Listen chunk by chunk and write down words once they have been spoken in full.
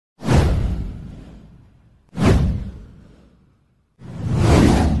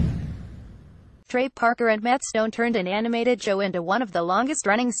Trey Parker and Matt Stone turned an animated show into one of the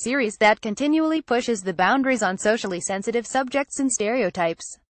longest-running series that continually pushes the boundaries on socially sensitive subjects and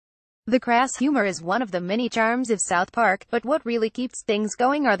stereotypes. The crass humor is one of the many charms of South Park, but what really keeps things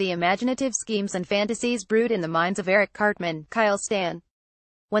going are the imaginative schemes and fantasies brewed in the minds of Eric Cartman, Kyle Stan.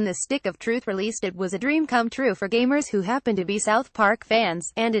 When The Stick of Truth released, it was a dream come true for gamers who happen to be South Park fans,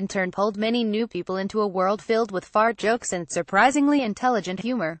 and in turn pulled many new people into a world filled with fart jokes and surprisingly intelligent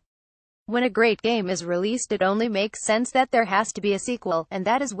humor. When a great game is released, it only makes sense that there has to be a sequel, and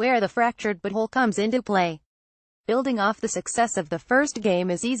that is where the Fractured But Whole comes into play. Building off the success of the first game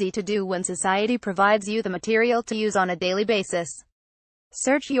is easy to do when society provides you the material to use on a daily basis.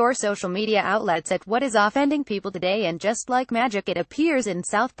 Search your social media outlets at what is offending people today, and just like magic it appears in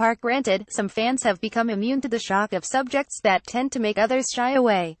South Park. Granted, some fans have become immune to the shock of subjects that tend to make others shy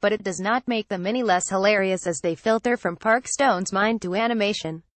away, but it does not make them any less hilarious as they filter from Park Stone's mind to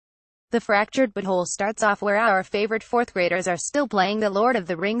animation. The Fractured But Whole starts off where our favorite fourth graders are still playing the Lord of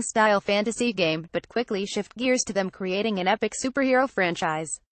the Rings style fantasy game, but quickly shift gears to them creating an epic superhero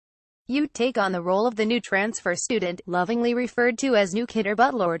franchise. You take on the role of the new transfer student, lovingly referred to as New Kid or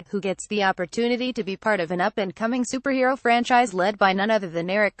Buttlord, who gets the opportunity to be part of an up-and-coming superhero franchise led by none other than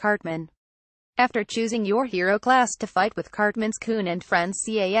Eric Cartman. After choosing your hero class to fight with Cartman's Coon and Friends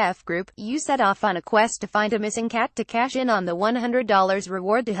CAF group, you set off on a quest to find a missing cat to cash in on the $100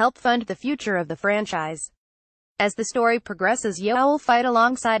 reward to help fund the future of the franchise. As the story progresses, you will fight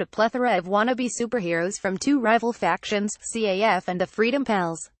alongside a plethora of wannabe superheroes from two rival factions, CAF and the Freedom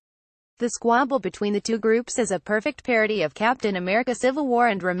Pals. The squabble between the two groups is a perfect parody of Captain America Civil War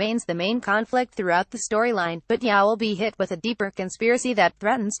and remains the main conflict throughout the storyline, but ya will be hit with a deeper conspiracy that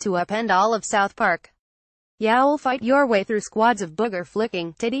threatens to upend all of South Park. Ya will fight your way through squads of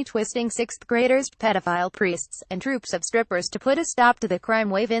booger-flicking, titty-twisting sixth graders, pedophile priests, and troops of strippers to put a stop to the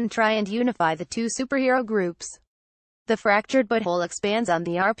crime wave and try and unify the two superhero groups. The Fractured But Whole expands on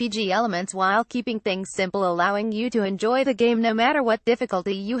the RPG elements while keeping things simple, allowing you to enjoy the game no matter what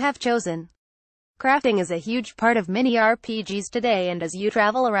difficulty you have chosen. Crafting is a huge part of many RPGs today, and as you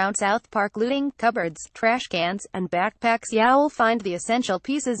travel around South Park looting cupboards, trash cans, and backpacks, you will find the essential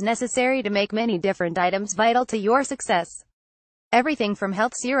pieces necessary to make many different items vital to your success. Everything from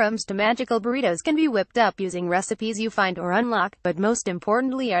health serums to magical burritos can be whipped up using recipes you find or unlock, but most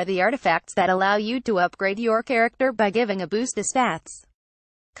importantly are the artifacts that allow you to upgrade your character by giving a boost to stats.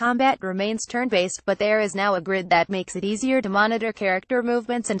 Combat remains turn-based, but there is now a grid that makes it easier to monitor character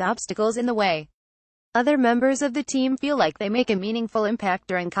movements and obstacles in the way. Other members of the team feel like they make a meaningful impact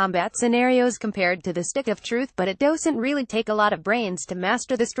during combat scenarios compared to the Stick of Truth, but it doesn't really take a lot of brains to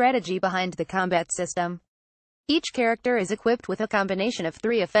master the strategy behind the combat system. Each character is equipped with a combination of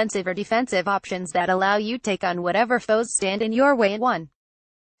 3 offensive or defensive options that allow you to take on whatever foes stand in your way at one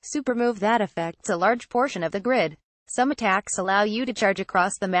super move that affects a large portion of the grid. Some attacks allow you to charge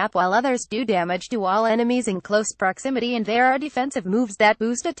across the map while others do damage to all enemies in close proximity, and there are defensive moves that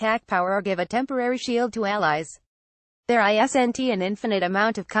boost attack power or give a temporary shield to allies. There isn't an infinite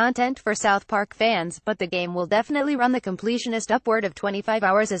amount of content for South Park fans, but the game will definitely run the completionist upward of 25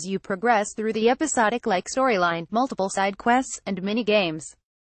 hours as you progress through the episodic-like storyline, multiple side quests, and mini-games.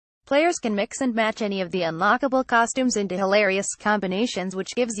 Players can mix and match any of the unlockable costumes into hilarious combinations,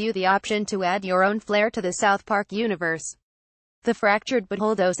 which gives you the option to add your own flair to the South Park universe. The Fractured But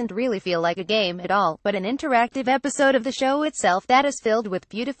Whole doesn't really feel like a game at all, but an interactive episode of the show itself that is filled with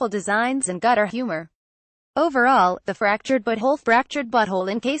beautiful designs and gutter humor. Overall, The Fractured But Whole,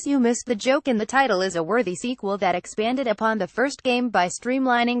 in case you missed the joke in the title, is a worthy sequel that expanded upon the first game by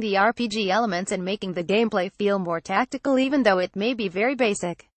streamlining the RPG elements and making the gameplay feel more tactical even though it may be very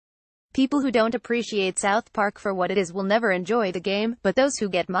basic. People who don't appreciate South Park for what it is will never enjoy the game, but those who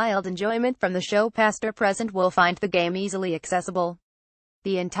get mild enjoyment from the show past or present will find the game easily accessible.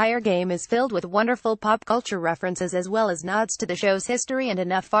 The entire game is filled with wonderful pop culture references as well as nods to the show's history and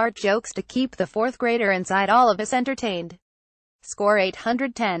enough fart jokes to keep the fourth grader inside all of us entertained. Score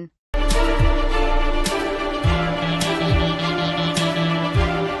 810.